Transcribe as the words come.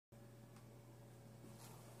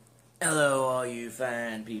Hello, all you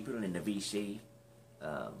fine people in the VC.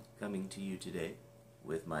 Coming to you today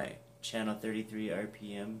with my Channel 33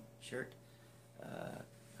 RPM shirt.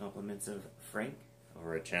 Compliments of Frank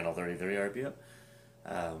over at Channel 33 RPM.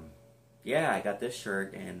 Yeah, I got this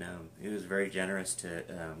shirt, and he was very generous to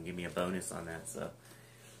give me a bonus on that. So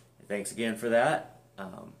thanks again for that,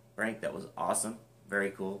 Frank. That was awesome. Very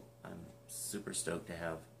cool. I'm super stoked to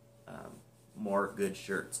have more good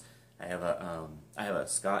shirts. I have a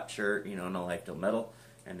Scott shirt, you know, No Life Till Metal,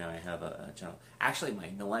 and now I have a channel. Actually, my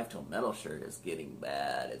No Life Till Metal shirt is getting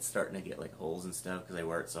bad. It's starting to get like holes and stuff because I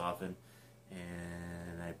wear it so often,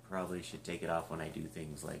 and I probably should take it off when I do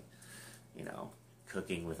things like, you know,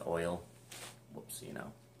 cooking with oil. Whoops, you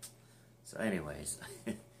know. So, anyways,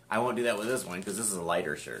 I won't do that with this one because this is a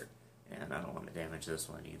lighter shirt, and I don't want to damage this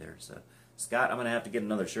one either. So, Scott, I'm gonna have to get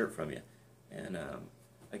another shirt from you. And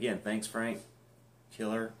again, thanks, Frank.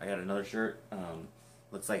 Killer. I got another shirt.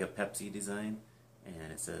 Looks like a Pepsi design, and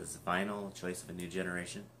it says vinyl, choice of a new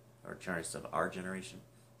generation, or choice of our generation,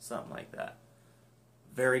 something like that.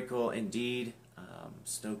 Very cool indeed.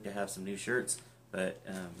 Stoked to have some new shirts, but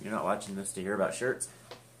you're not watching this to hear about shirts.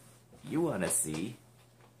 You want to see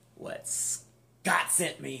what Scott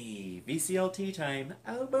sent me. VCLT time.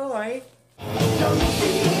 Oh boy. No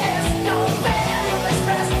BS, no value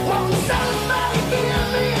express. Won't somebody give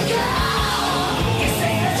me a call?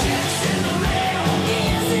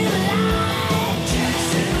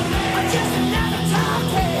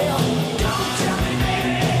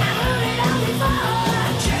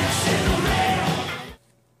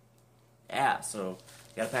 Yeah, so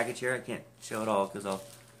got a package here. I can't show it all because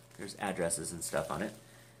there's addresses and stuff on it.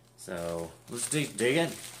 So let's dig in.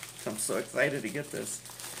 I'm so excited to get this.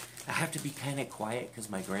 I have to be kind of quiet because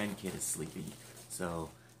my grandkid is sleeping. So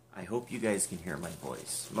I hope you guys can hear my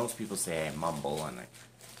voice. Most people say I mumble and I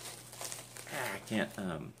can't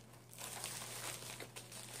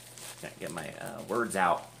get my words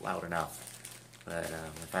out loud enough. But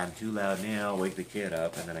if I'm too loud now, I'll wake the kid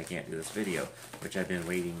up and then I can't do this video, which I've been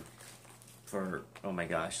waiting for, oh my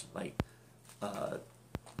gosh, like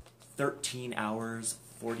 13 hours,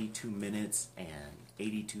 42 minutes, and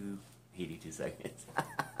 82 seconds.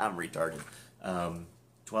 I'm retarded.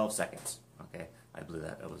 12 seconds. Okay, I blew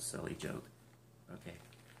that. That was a silly joke. Okay.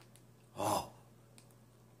 Oh,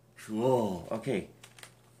 cool. Okay.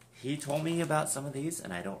 He told me about some of these,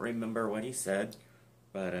 and I don't remember what he said,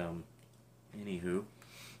 but anywho,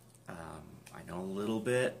 I know a little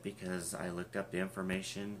bit because I looked up the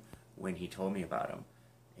information when he told me about them.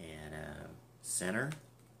 And Center,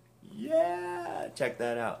 yeah, check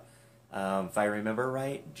that out. If I remember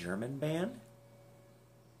right, German band.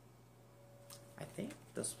 I think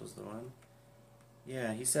this was the one.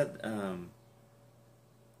 Yeah, he said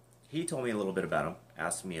he told me a little bit about them.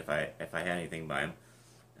 Asked me if I had anything by him.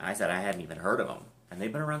 I said I hadn't even heard of them, and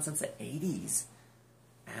they've been around since the 80s.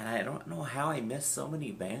 And I don't know how I missed so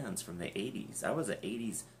many bands from the 80s. I was an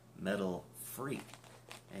 80s metal freak,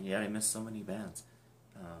 and yet I missed so many bands.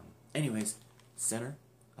 Anyways, Center.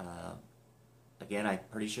 Again, I'm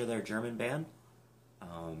pretty sure they're a German band.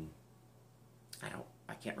 I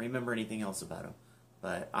can't remember anything else about them,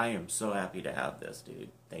 but I am so happy to have this, dude.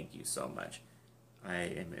 Thank you so much. I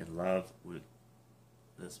am in love with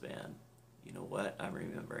this band. You know what? I'm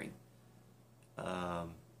remembering.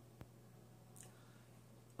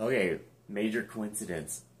 Okay, major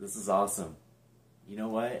coincidence. This is awesome. You know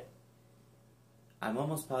what? I'm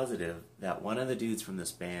almost positive that one of the dudes from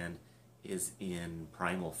this band is in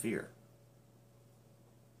Primal Fear.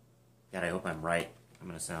 God, I hope I'm right. I'm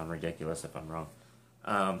going to sound ridiculous if I'm wrong.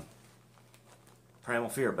 Primal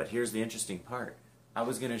Fear, but here's the interesting part. I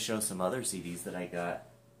was going to show some other CDs that I got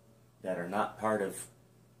that are not part of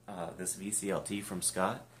this VCLT from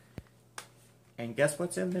Scott. And guess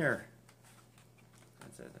what's in there?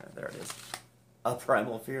 There it is. A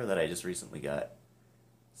Primal Fear that I just recently got.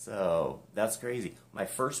 So, that's crazy. My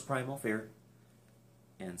first Primal Fear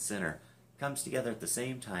and Sinner comes together at the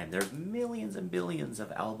same time. There's millions and billions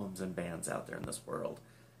of albums and bands out there in this world.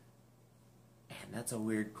 And that's a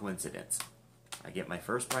weird coincidence. I get my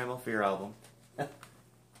first Primal Fear album,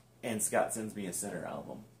 and Scott sends me a Sinner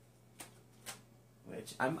album.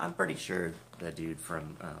 Which, I'm pretty sure the dude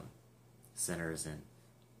from Sinner is in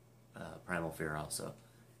Primal Fear also.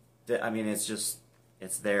 I mean,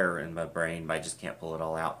 it's there in my brain, but I just can't pull it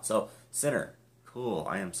all out. So, Sinner, cool.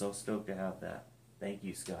 I am so stoked to have that. Thank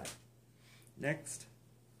you, Scott. Next,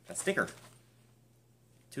 a sticker.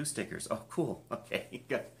 2 stickers. Oh, cool. Okay, he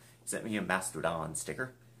sent me a Mastodon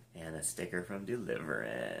sticker and a sticker from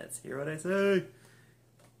Deliverance. Hear what I say?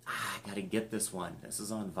 I gotta get this one. This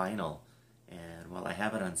is on vinyl, and while I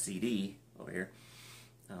have it on CD over here,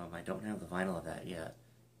 I don't have the vinyl of that yet,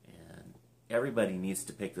 and everybody needs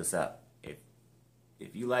to pick this up.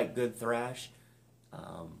 If you like good thrash,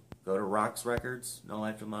 go to Rock's Records,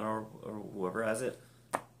 NLTM or whoever has it,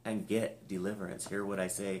 and get Deliverance. Hear What I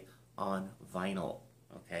Say on vinyl.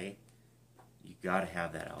 Okay, you gotta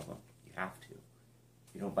have that album. You have to.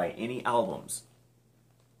 If you don't buy any albums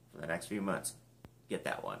for the next few months, get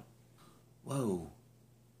that one. Whoa.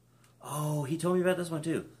 Oh, he told me about this one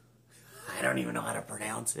too. I don't even know how to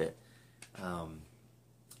pronounce it.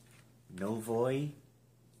 Novoi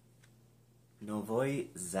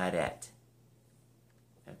Zadet.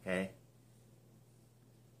 Okay.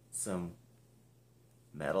 Some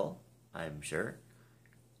metal, I'm sure.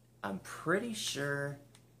 I'm pretty sure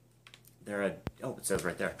they're a... Oh, it says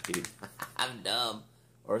right there. Dude, I'm dumb.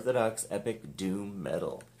 Orthodox epic doom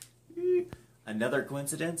metal. Another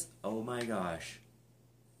coincidence? Oh my gosh.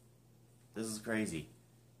 This is crazy.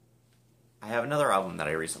 I have another album that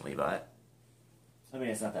I recently bought. I mean,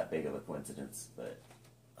 it's not that big of a coincidence, but...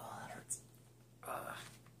 Oh, that hurts.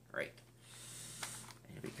 Right. I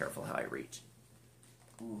need to be careful how I reach.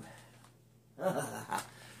 Ooh.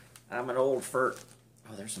 I'm an old furt.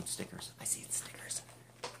 Oh, there's some stickers. I see the stickers.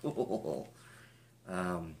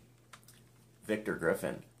 Victor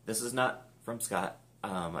Griffin. This is not from Scott.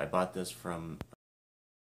 I bought this from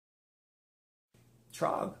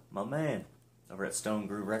Trog, my man, over at Stone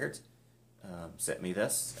Groove Records. Sent me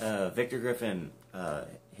this. Victor Griffin,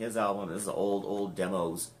 his album, this is old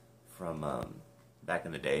demos from back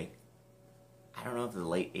in the day. I don't know if the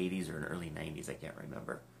late 80s or in early 90s, I can't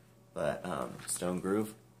remember. But Stone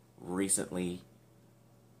Groove recently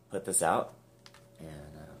put this out. And,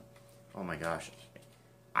 oh my gosh,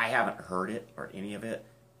 I haven't heard it or any of it,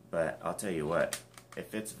 but I'll tell you what,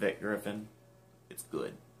 if it's Vic Griffin, it's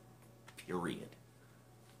good. Period.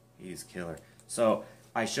 He's killer. So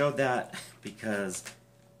I showed that because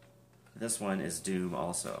this one is Doom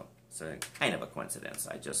also. So kind of a coincidence.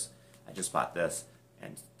 I just bought this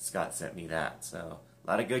and Scott sent me that. So a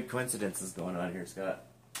lot of good coincidences going on here, Scott.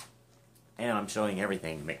 And I'm showing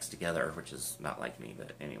everything mixed together, which is not like me,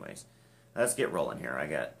 but anyways. Let's get rolling here. I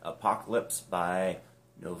got Apocalypse by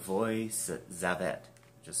Novoi Zavet.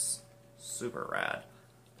 Just super rad.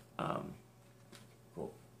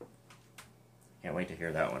 Cool. Can't wait to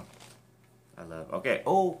hear that one. I love... Okay.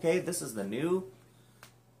 Oh, okay. This is the new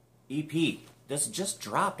EP. This just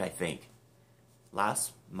dropped, I think.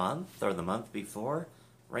 Last month or the month before.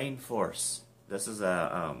 Rainforce. This is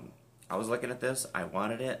a... I was looking at this. I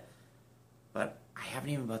wanted it. But I haven't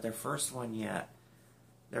even bought their first one yet.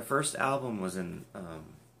 Their first album was in,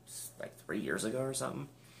 like 3 years ago or something.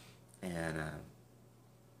 And,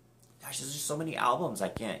 gosh, there's just so many albums, I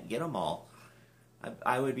can't get them all.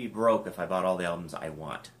 I would be broke if I bought all the albums I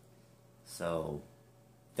want. So,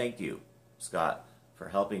 thank you, Scott, for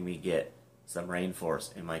helping me get some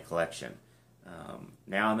Rainforce in my collection.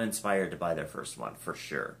 Now I'm inspired to buy their first one, for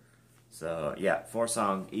sure. So, yeah,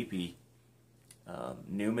 4-song EP.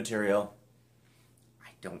 New material. I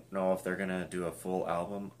don't know if they're going to do a full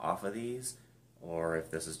album off of these, or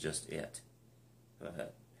if this is just it.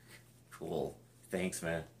 But, cool. Thanks,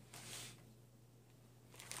 man.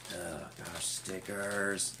 Oh, gosh,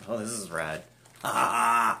 stickers. Oh, this is rad.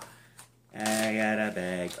 Ah! I got a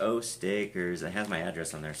bag. Oh, stickers. It has my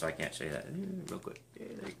address on there, so I can't show you that. Real quick. Yeah,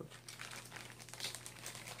 there you go.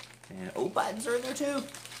 And, oh, buttons are in there, too.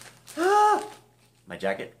 Ah! My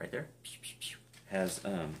jacket, right there, has,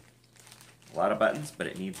 a lot of buttons, but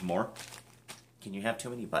it needs more. Can you have too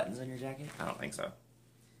many buttons on your jacket? I don't think so.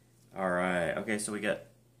 Alright, okay, so we got...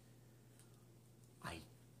 I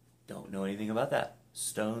don't know anything about that.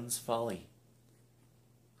 Stone's Folly.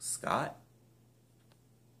 Scott?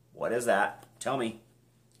 What is that? Tell me.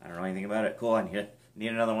 I don't know anything about it. Cool, I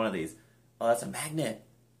need another one of these. Oh, that's a magnet.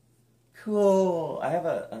 Cool. I have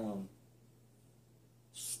a,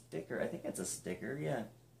 sticker. I think it's a sticker, yeah.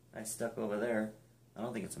 I stuck over there. I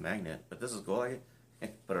don't think it's a magnet, but this is cool. I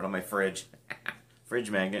can put it on my fridge.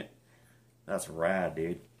 Fridge magnet. That's rad,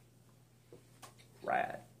 dude.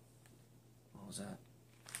 Rad. What was that?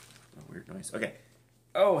 A weird noise. Okay.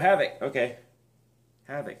 Oh, Havoc. Okay.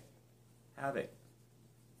 Havoc. Havoc.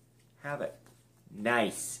 Havoc.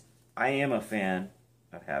 Nice. I am a fan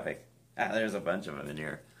of Havoc. Ah, there's a bunch of them in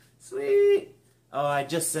here. Sweet. Oh, I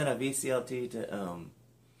just sent a VCLT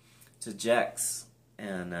to Jex,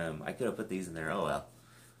 and I could have put these in there. Oh well,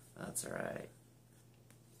 that's all right.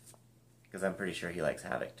 Because I'm pretty sure he likes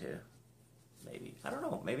Havoc too. Maybe, I don't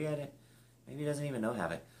know. Maybe I didn't. Maybe he doesn't even know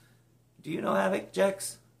Havoc. Do you know Havoc,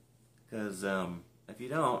 Jex? Because if you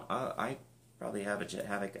don't, I probably have a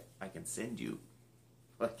Havoc I can send you.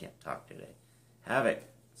 I can't talk today. Havoc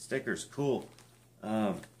stickers, cool.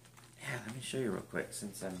 Yeah, let me show you real quick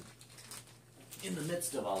since I'm in the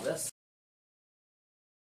midst of all this.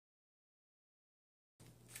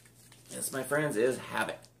 This, my friends, is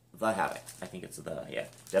Havoc. The Havoc. I think it's the, yeah,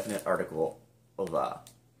 definite article of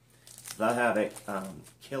The Havoc.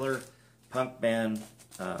 Killer punk band.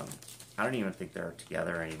 I don't even think they're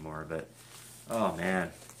together anymore, but oh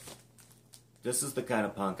man. This is the kind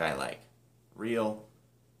of punk I like. Real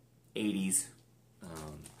 80s.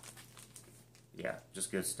 Yeah,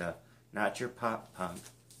 just good stuff. Not your pop punk,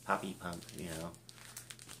 poppy punk, you know.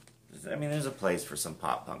 I mean, there's a place for some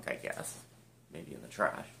pop punk, I guess. Maybe in the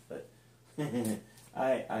trash, but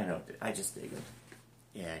I know, I just dig it.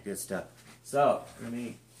 Yeah, good stuff. So, let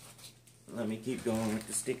me keep going with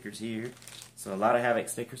the stickers here. So, a lot of Havoc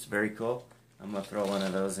stickers, very cool. I'm going to throw one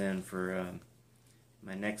of those in for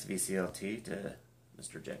my next VCLT to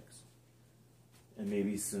Mr. Jex. And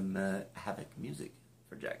maybe some Havoc music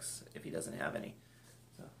for Jex, if he doesn't have any.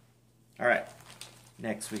 So, alright.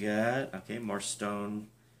 Next we got, okay, more Stone's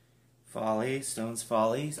Follies.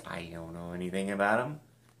 I don't know anything about them.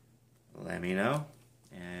 Let me know.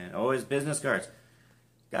 And always business cards.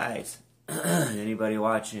 Guys, anybody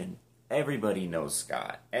watching, everybody knows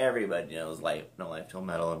Scott. Everybody knows No Life Till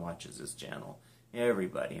Metal and watches his channel.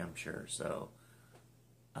 Everybody, I'm sure. So,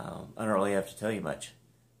 I don't really have to tell you much.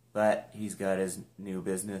 But he's got his new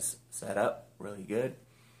business set up. Really good.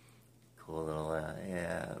 Cool little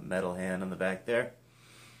yeah, metal hand on the back there.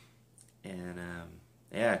 And,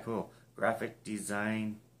 yeah, cool. Graphic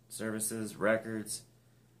design services, records.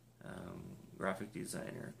 Graphic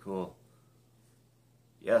designer. Cool.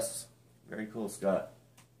 Yes. Very cool, Scott.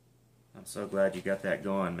 I'm so glad you got that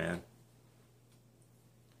going, man.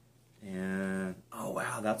 And, oh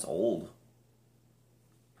wow, that's old.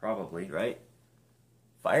 Probably, right?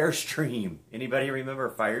 Firestream. Anybody remember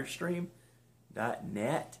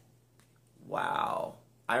Firestream.net? Wow.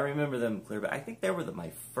 I remember them clear, but I think they were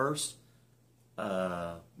my first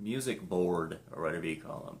music board, or whatever you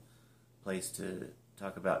call them. Place to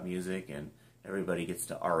talk about music, and everybody gets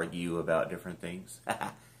to argue about different things.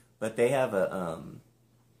 But they have a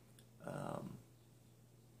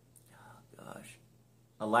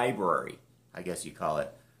library, I guess you call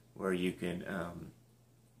it, where you can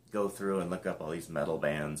go through and look up all these metal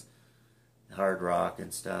bands, hard rock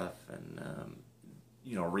and stuff, and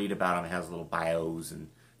you know, read about them. It has little bios and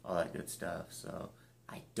all that good stuff. So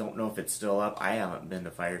I don't know if it's still up. I haven't been to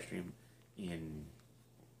Firestream in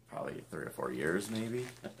probably 3 or 4 years, maybe.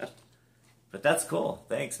 But that's cool.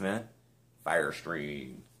 Thanks, man.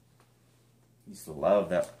 Firestream. Used to love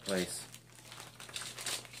that place.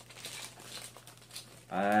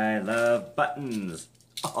 I love buttons.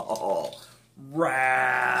 Oh,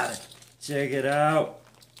 rad. Check it out.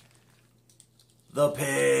 The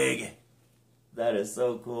pig. That is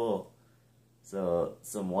so cool. So,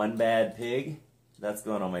 some One Bad Pig. That's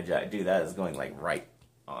going on my jacket. Dude, that is going like right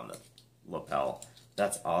on the lapel.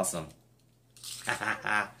 That's awesome.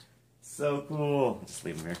 So cool. Just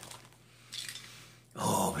leave him here.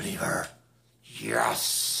 Oh, believer.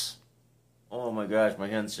 Yes. Oh my gosh, my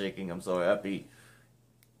hand's shaking. I'm so happy.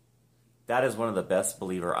 That is one of the best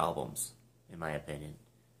Believer albums, in my opinion.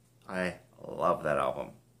 I love that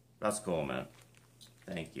album. That's cool, man.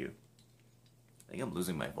 Thank you. I think I'm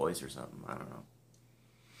losing my voice or something. I don't know.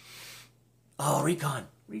 Oh, Recon.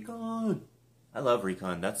 Recon. I love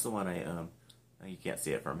Recon. That's the one you can't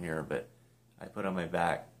see it from here, but I put on my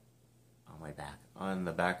back, on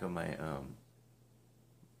the back of my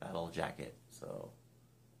battle jacket. So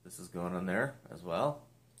this is going on there as well.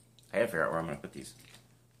 I gotta figure out where I'm gonna put these.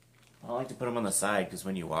 I like to put them on the side because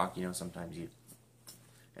when you walk, you know, sometimes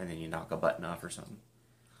and then you knock a button off or something.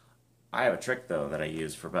 I have a trick though that I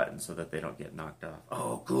use for buttons so that they don't get knocked off.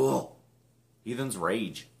 Oh, cool. Heathen's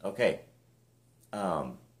Rage. Okay.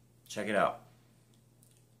 Check it out.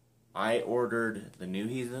 I ordered the new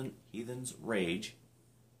Heathen's Rage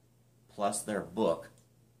plus their book.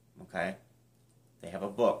 Okay? They have a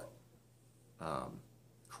book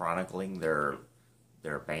chronicling their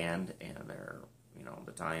band and their, you know,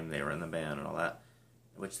 the time they were in the band and all that,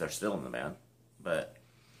 which they're still in the band, but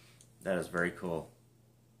that is very cool.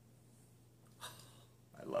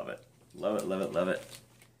 I love it. Love it, love it, love it.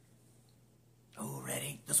 Oh, Red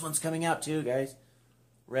Ink. This one's coming out too, guys.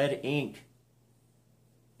 Red Ink.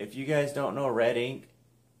 If you guys don't know Red Ink,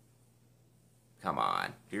 come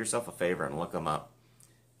on. Do yourself a favor and look them up.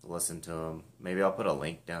 Listen to them. Maybe I'll put a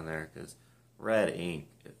link down there because Red Ink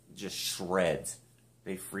just shreds.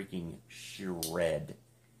 They freaking shred.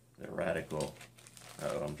 They're radical.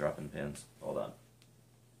 Oh, I'm dropping pins. Hold on.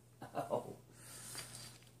 Oh.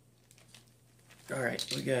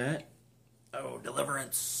 Alright, we got... Oh,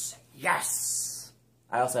 Deliverance. Yes!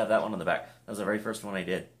 I also have that one on the back. That was the very first one I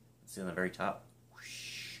did. See on the very top?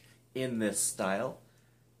 Whoosh. In this style.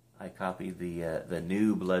 I copied the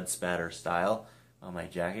new blood spatter style on my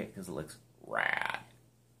jacket because it looks rad.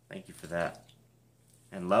 Thank you for that.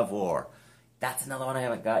 And Love War. That's another one I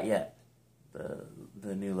haven't got yet.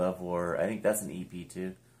 The new Love War. I think that's an EP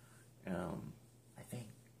too. I think.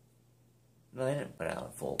 No, they didn't put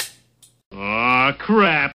out a full. Aw,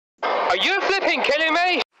 crap. Are you flipping kidding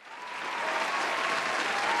me?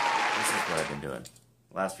 This is what I've been doing.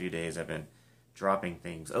 The last few days I've been dropping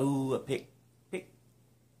things. Oh, a pick.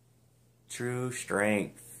 True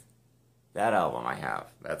Strength. That album I have.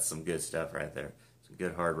 That's some good stuff right there. Some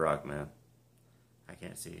good hard rock, man. I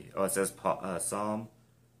can't see. Oh, it says Psalm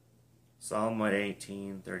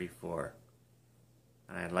 18:34.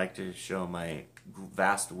 And I'd like to show my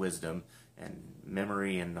vast wisdom and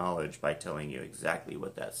memory and knowledge by telling you exactly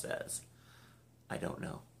what that says. I don't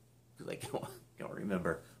know. Because I don't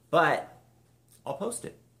remember. But I'll post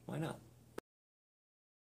it. Why not?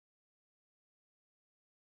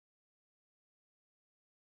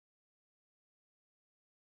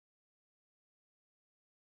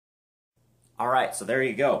 Alright, so there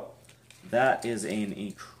you go. That is an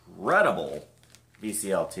incredible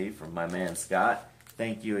VCLT from my man Scott.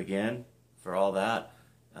 Thank you again for all that.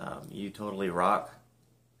 You totally rock.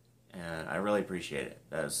 And I really appreciate it.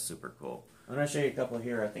 That is super cool. I'm going to show you a couple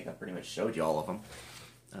here. I think I pretty much showed you all of them.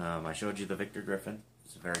 I showed you the Victor Griffin.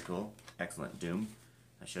 It's very cool. Excellent Doom.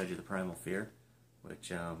 I showed you the Primal Fear,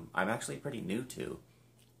 which I'm actually pretty new to.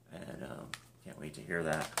 And can't wait to hear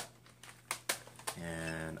that.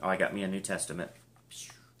 And, oh, I got me a New Testament.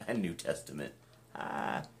 A New Testament.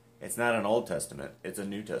 It's not an Old Testament. It's a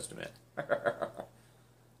New Testament.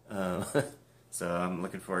 So I'm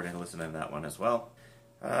looking forward to listening to that one as well.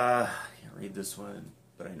 I can't read this one,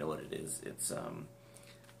 but I know what it is. It's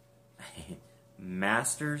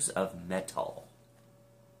Masters of Metal.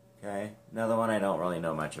 Okay? Another one I don't really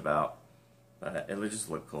know much about, but it just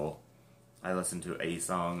looked cool. I listened to a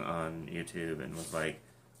song on YouTube and was like,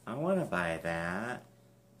 I want to buy that,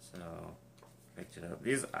 so picked it up.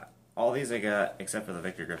 All these I got, except for the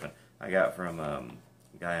Victor Griffin, I got from a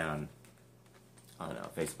guy on a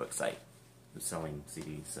Facebook site who's selling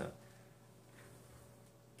CDs. So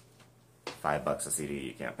 $5 a CD,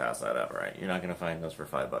 you can't pass that up, right? You're not gonna find those for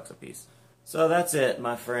 $5 a piece. So that's it,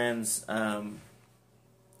 my friends. I'm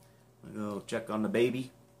gonna go check on the baby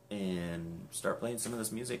and start playing some of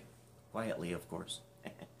this music quietly, of course.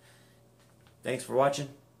 Thanks for watching.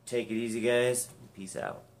 Take it easy, guys. Peace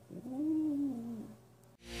out. Ooh.